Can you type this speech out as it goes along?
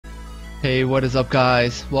Hey, what is up,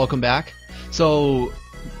 guys? Welcome back. So,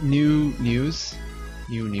 new news.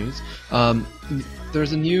 Um,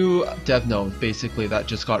 there's a new dev note basically that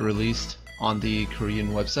just got released on the Korean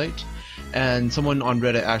website, and someone on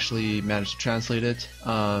Reddit actually managed to translate it.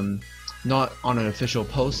 Not on an official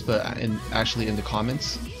post, but actually in the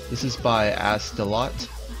comments. This is by Ask a Lot.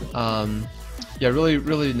 Yeah,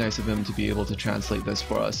 really nice of him to be able to translate this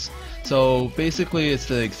for us. So basically, it's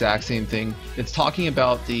the exact same thing. It's talking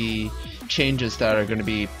about the changes that are going to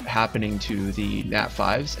be happening to the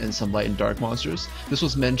Nat5s and some light and dark monsters. This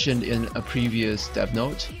was mentioned in a previous dev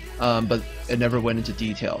note, but it never went into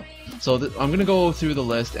detail. So I'm going to go through the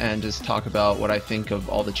list and just talk about what I think of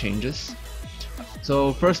all the changes.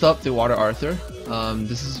 So first up, the Water Arthur.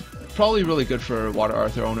 This is probably really good for Water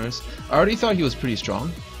Arthur owners. I already thought he was pretty strong,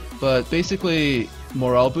 but basically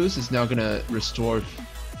morale boost is now going to restore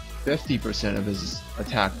 50% of his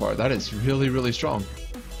attack bar. That is really strong.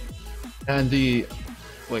 And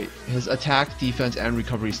his attack, defense, and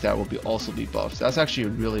recovery stat will also be buffed. That's actually a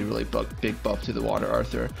really big buff to the Water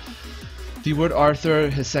Arthur. The Wood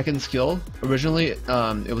Arthur, his second skill, originally it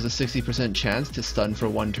was a 60% chance to stun for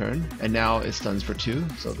 1 turn, and now it stuns for 2,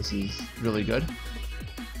 so this is really good.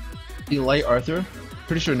 The Light Arthur,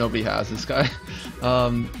 pretty sure nobody has this guy.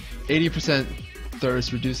 80%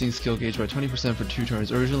 thirst, reducing skill gauge by 20% for 2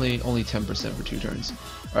 turns, originally only 10% for 2 turns.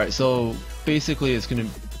 Alright, so basically it's gonna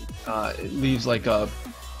it leaves like a,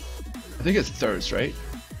 I think it's thirst, right?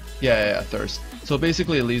 Yeah, thirst. So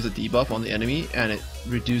basically it leaves a debuff on the enemy and it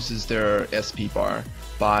reduces their SP bar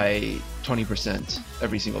by 20%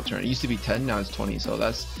 every single turn. It used to be 10, now it's 20, so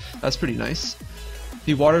that's pretty nice.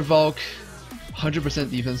 The Water Valk, 100%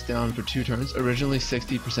 defense down for 2 turns, originally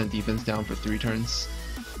 60% defense down for 3 turns.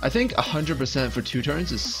 I think 100% for 2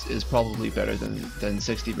 turns is probably better than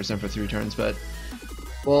 60% for 3 turns, but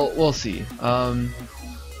we'll see.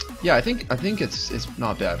 Yeah, I think it's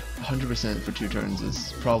not bad. 100% for 2 turns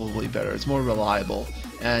is probably better. It's more reliable,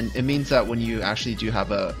 and it means that when you actually do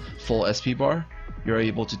have a full SP bar, you're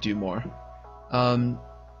able to do more.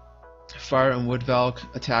 Fire and Wood Valk,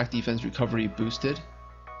 attack, defense, recovery boosted.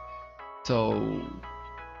 So,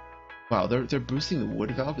 wow, they're boosting the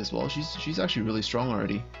Wood Valk as well. She's actually really strong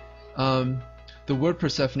already. The Wood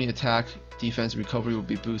Persephone attack, defense, recovery will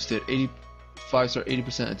be boosted. 5-star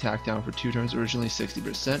 80% attack down for 2 turns, originally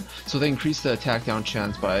 60%. So they increased the attack down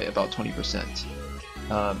chance by about 20%.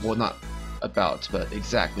 Well, not about, but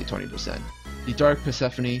exactly 20%. The Dark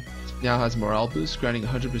Persephone now has morale boost, granting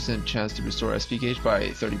 100% chance to restore SP gauge by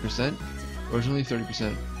 30%. Originally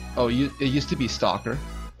 30%. Oh, it used to be Stalker,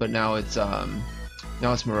 but now it's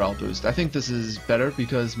morale boost. I think this is better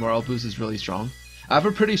because morale boost is really strong. I have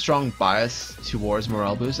a pretty strong bias towards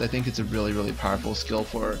morale boost. I think it's a really powerful skill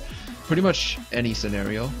for pretty much any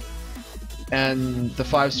scenario. And the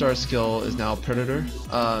 5-star skill is now Predator.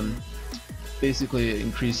 Basically it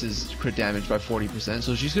increases crit damage by 40%,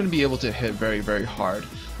 so she's going to be able to hit very hard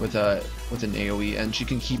with an AoE, and she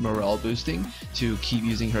can keep morale boosting to keep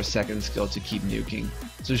using her second skill to keep nuking.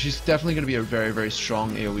 So she's definitely going to be a very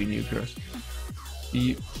strong AoE nuker.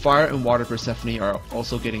 The Fire and Water Persephone are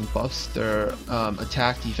also getting buffs. Their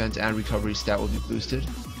attack, defense, and recovery stat will be boosted.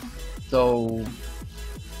 So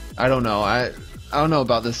I don't know. I don't know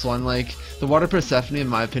about this one. Like, the Water Persephone, in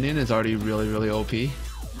my opinion, is already really OP.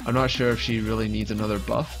 I'm not sure if she really needs another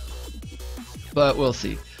buff, but we'll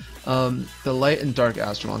see. The Light and Dark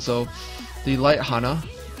Astromon. So the Light Hana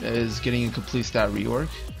is getting a complete stat rework.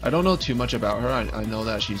 I don't know too much about her. I know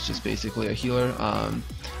that she's just basically a healer.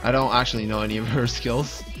 I don't actually know any of her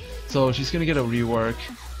skills, so she's gonna get a rework.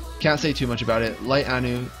 Can't say too much about it. Light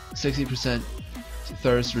Anu, 60%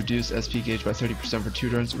 thirst, reduce SP gauge by 30% for 2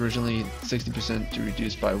 turns, originally 60% to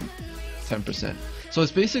reduce by 10%. So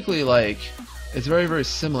it's basically like, it's very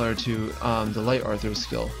similar to the Light Arthur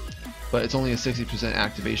skill, but it's only a 60%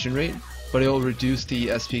 activation rate, but it will reduce the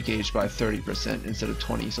SP gauge by 30% instead of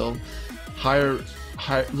 20. So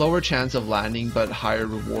lower chance of landing, but higher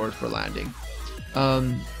reward for landing.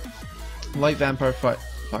 Light Vampire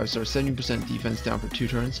 5-star, 70% defense down for 2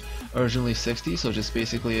 turns, originally 60, so just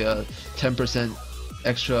basically a 10%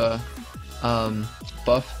 extra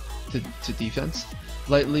buff to defense.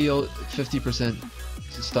 Light Leo, 50%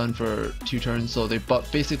 stun for 2 turns, so they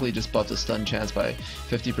basically just buffed the stun chance by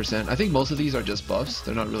 50%. I think most of these are just buffs,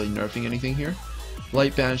 they're not really nerfing anything here.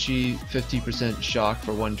 Light Banshee, 50% shock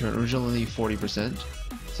for 1 turn, originally 40%.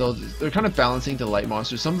 So they're kind of balancing the light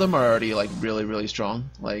monsters. Some of them are already like really strong,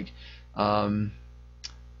 like the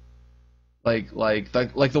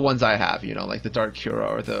ones I have, you know, like the Dark Cura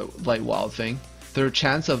or the Light Wild thing. Their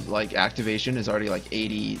chance of like activation is already like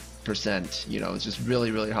 80 percent. You know, it's just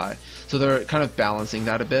really high. So they're kind of balancing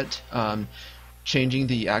that a bit, changing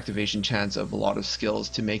the activation chance of a lot of skills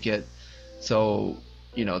to make it so,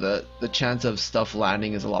 you know, the chance of stuff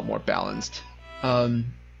landing is a lot more balanced.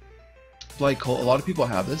 Like a lot of people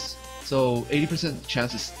have this, so 80%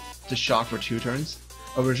 chance to shock for 2 turns,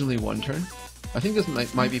 originally 1 turn. I think this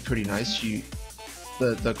might be pretty nice.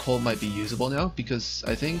 The Colt might be usable now, because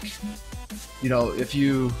I think, you know, if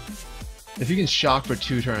you can shock for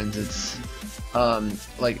 2 turns, it's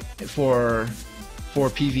like for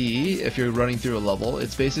PvE, if you're running through a level,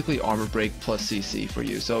 it's basically armor break plus CC for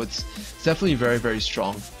you, so it's definitely very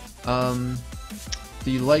strong.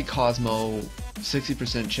 The light COSMO,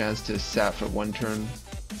 60% chance to sap for 1 turn,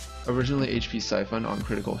 originally HP siphon on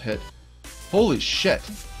critical hit. Holy shit!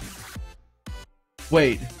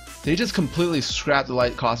 Wait, they just completely scrapped the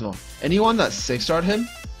light COSMO. Anyone that 6-starred him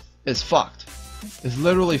is fucked. Is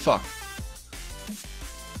literally fucked.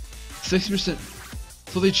 60%.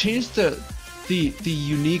 So they changed the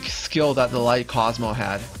unique skill that the light COSMO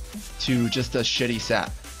had to just a shitty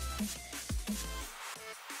sap.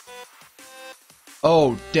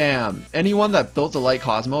 Oh damn! Anyone that built the light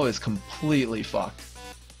COSMO is completely fucked.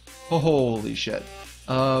 Holy shit.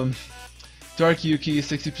 Dark Yuki,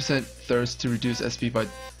 60% thirst to reduce SP by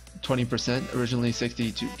 20%, originally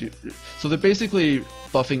 60 to so they're basically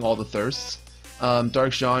buffing all the thirsts.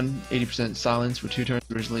 Dark Jean, 80% silence for 2 turns,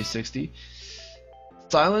 originally 60.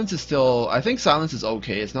 Silence is still, I think silence is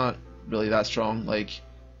okay, it's not really that strong. Like,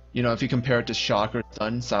 you know, if you compare it to shock or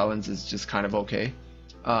stun, silence is just kind of okay.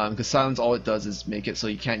 Because silence, all it does is make it so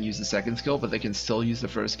you can't use the second skill, but they can still use the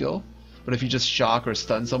first skill. But if you just shock or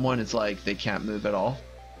stun someone, it's like they can't move at all.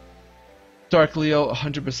 Dark Leo,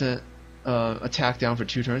 100% attack down for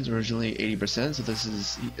 2 turns, originally 80%, so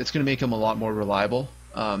it's going to make him a lot more reliable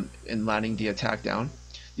in landing the attack down.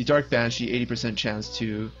 The Dark Banshee, 80% chance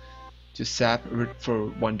to sap for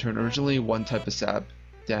 1 turn, originally 1 type of sap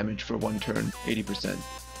damage for 1 turn, 80%.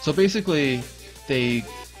 So basically they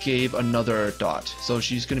gave another dot, so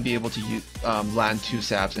she's going to be able to land 2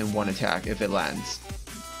 saps in 1 attack if it lands.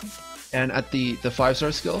 And at the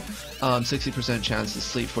 5-star skill, 60% chance to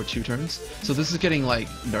sleep for 2 turns. So this is getting like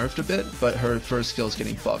nerfed a bit, but her first skill is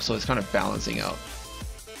getting buffed, so it's kind of balancing out.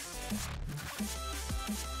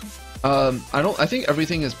 I think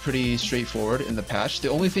everything is pretty straightforward in the patch. The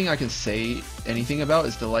only thing I can say anything about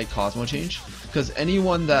is the light COSMO change, because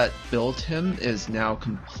anyone that built him is now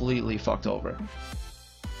completely fucked over.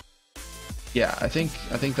 Yeah, I think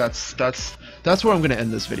that's where I'm gonna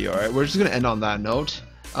end this video. Alright, we're just gonna end on that note.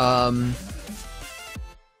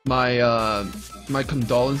 My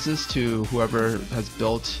condolences to whoever has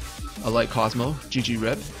built a light COSMO. GG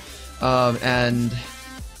rip.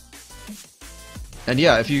 And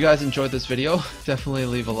yeah, if you guys enjoyed this video, definitely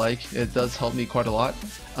leave a like. It does help me quite a lot.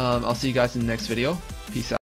 I'll see you guys in the next video. Peace out.